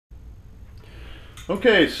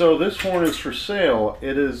Okay, so this horn is for sale.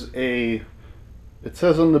 It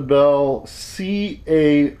says on the bell,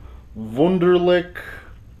 C.A. Wunderlich.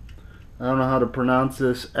 I don't know how to pronounce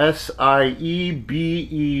this.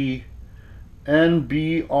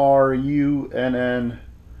 SIEBENBRUNN,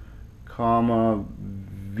 comma,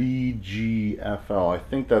 VGFL. I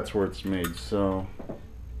think that's where it's made. So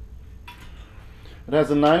it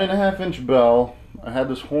has a 9.5-inch bell. I had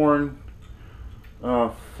this horn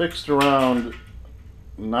fixed around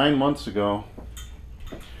 9 months ago.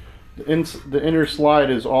 The inner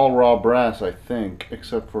slide is all raw brass, I think,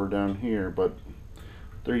 except for down here. But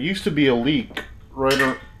there used to be a leak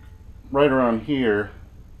right around here,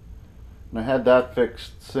 and I had that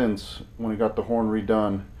fixed since when I got the horn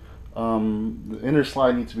redone. The inner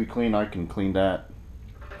slide needs to be cleaned. I can clean that.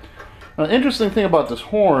 Now, the interesting thing about this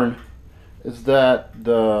horn is that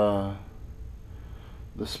the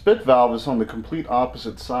spit valve is on the complete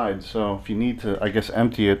opposite side. So if you need to, I guess,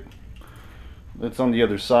 empty it, it's on the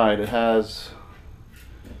other side. It has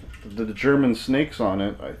the German snakes on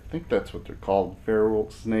it. I think that's what they're called, feral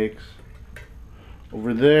snakes.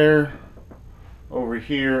 Over there, over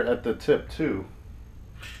here at the tip too.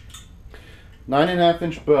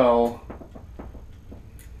 9.5-inch bell.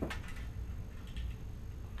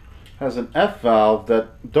 Has an F valve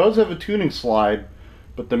that does have a tuning slide,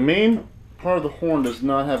 but the main part of the horn does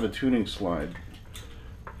not have a tuning slide.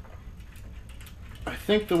 I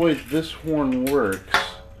think the way this horn works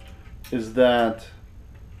is that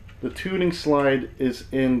the tuning slide is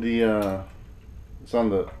in the it's on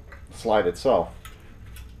the slide itself,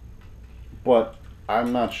 but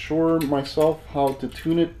I'm not sure myself how to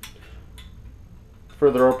tune it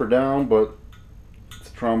further up or down. But it's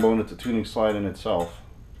a trombone, it's a tuning slide in itself.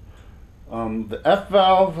 The F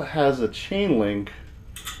valve has a chain link,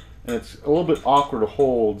 and it's a little bit awkward to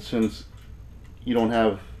hold since you don't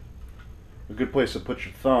have a good place to put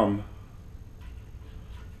your thumb.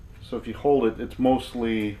 So if you hold it, it's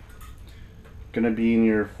mostly going to be in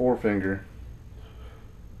your forefinger.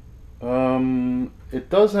 It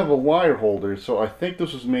does have a wire holder, so I think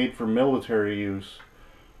this was made for military use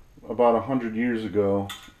about 100 years ago.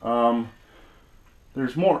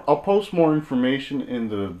 There's more. I'll post more information in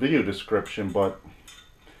the video description, but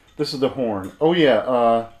this is the horn. Oh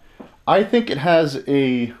yeah, I think it has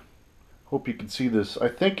a, hope you can see this, I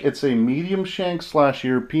think it's a medium shank /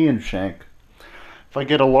 European shank. If I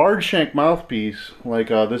get a large shank mouthpiece, like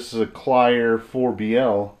this is a Clier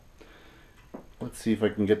 4BL, let's see if I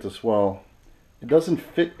can get this well. It doesn't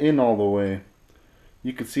fit in all the way.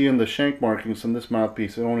 You can see in the shank markings on this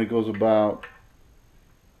mouthpiece, it only goes about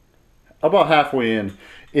halfway in.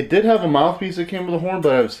 It did have a mouthpiece that came with the horn,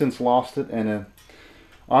 but I've since lost it, and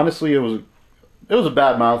honestly, it was a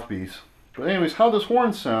bad mouthpiece. But anyways, how this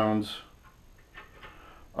horn sounds,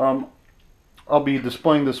 I'll be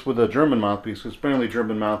displaying this with a German mouthpiece, because apparently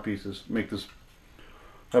German mouthpieces make this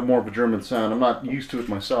have more of a German sound. I'm not used to it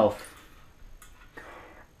myself.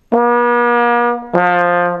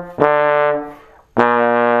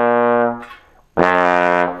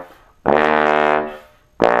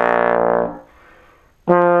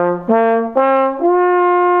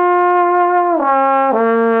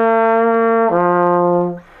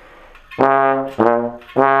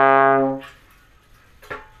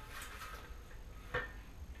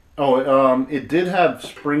 Oh, it did have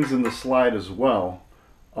springs in the slide as well.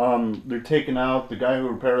 They're taken out. The guy who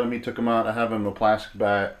repaired them, he took them out. I have them in a plastic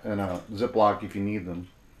bag and a Ziploc if you need them.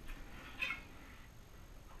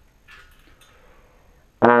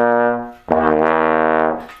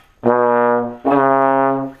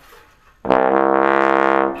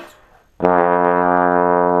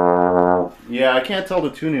 Yeah, I can't tell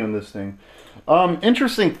the tuning on this thing.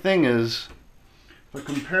 Interesting thing is, if I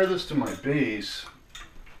compare this to my bass,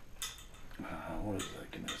 what was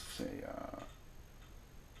I gonna say?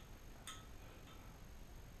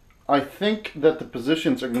 I think that the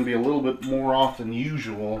positions are going to be a little bit more off than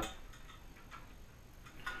usual.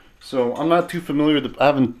 So I'm not too familiar with I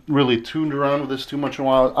haven't really tuned around with this too much in a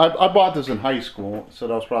while. I bought this in high school, so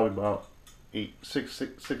that was probably about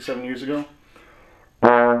 7 years ago.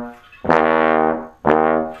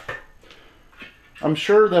 I'm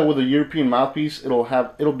sure that with a European mouthpiece, it'll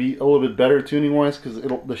be a little bit better tuning wise, because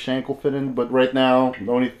the shank will fit in. But right now,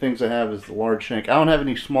 the only things I have is the large shank. I don't have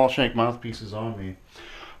any small shank mouthpieces on me.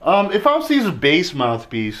 If I was to use a bass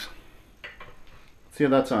mouthpiece, let's see how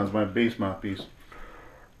that sounds. My bass mouthpiece.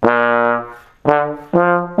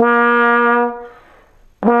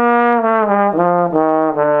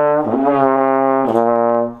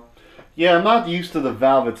 Yeah, I'm not used to the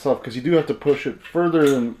valve itself, because you do have to push it further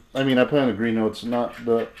than, I mean, I play on the green notes, you have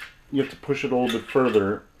to push it a little bit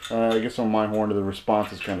further I guess on my horn the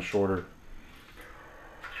response is kind of shorter.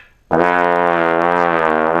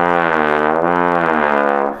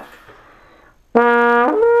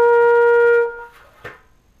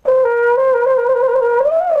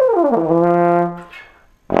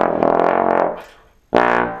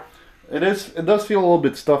 It does feel a little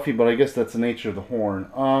bit stuffy, but I guess that's the nature of the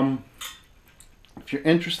horn. If you're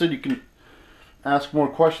interested, you can ask more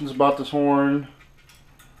questions about this horn.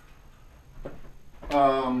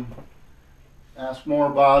 Ask more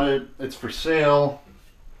about it. It's for sale.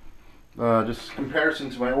 Just comparison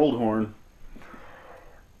to my old horn.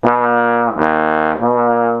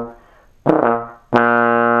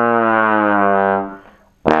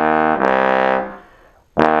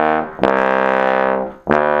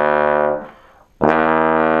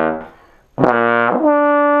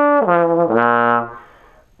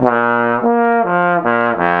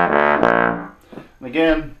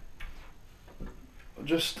 Again,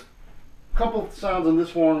 just a couple of sounds on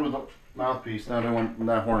this horn with a mouthpiece. Now I want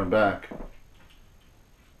that horn back.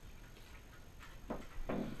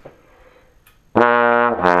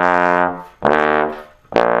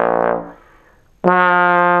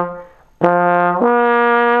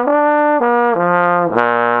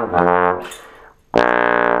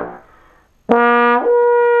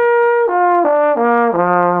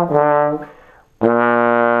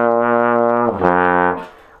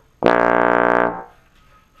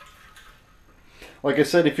 Like I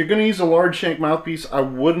said, if you're going to use a large shank mouthpiece, I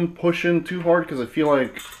wouldn't push in too hard, because I feel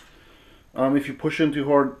like if you push in too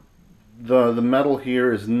hard, the metal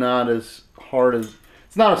here is not as hard as,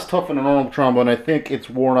 it's not as tough in a normal trombone. I think it's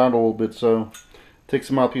worn out a little bit, so it takes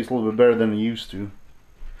the mouthpiece a little bit better than it used to.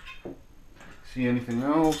 See anything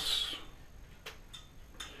else?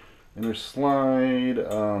 Inner slide.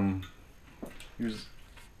 Here's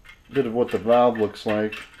a bit of what the valve looks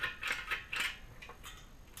like.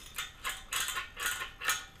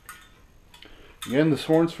 Again, this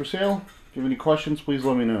horn's for sale. If you have any questions, please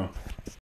let me know.